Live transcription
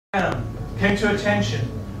down, came to attention,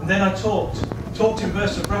 and then I talked in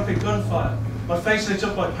bursts of rapid gunfire, my face lit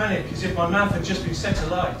up by panic as if my mouth had just been set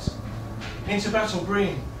alight. Into battle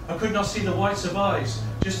green, I could not see the whites of eyes,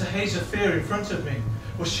 just a haze of fear in front of me,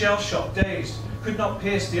 was shell-shocked, dazed, could not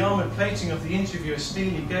pierce the armoured plating of the interviewer's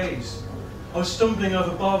steely gaze. I was stumbling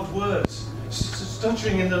over barbed words,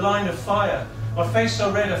 stuttering in the line of fire, my face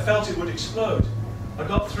so red I felt it would explode. I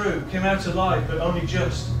got through, came out alive, but only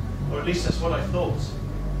just, or at least that's what I thought.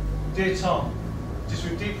 Dear Tom, it is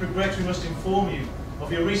with deep regret we must inform you of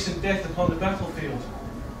your recent death upon the battlefield.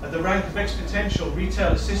 At the rank of ex-potential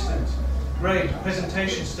retail assistant, grade,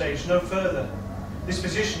 presentation stage, no further. This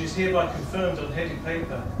position is hereby confirmed on headed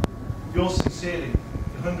paper. Yours sincerely,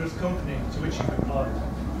 the 100th company to which you applied.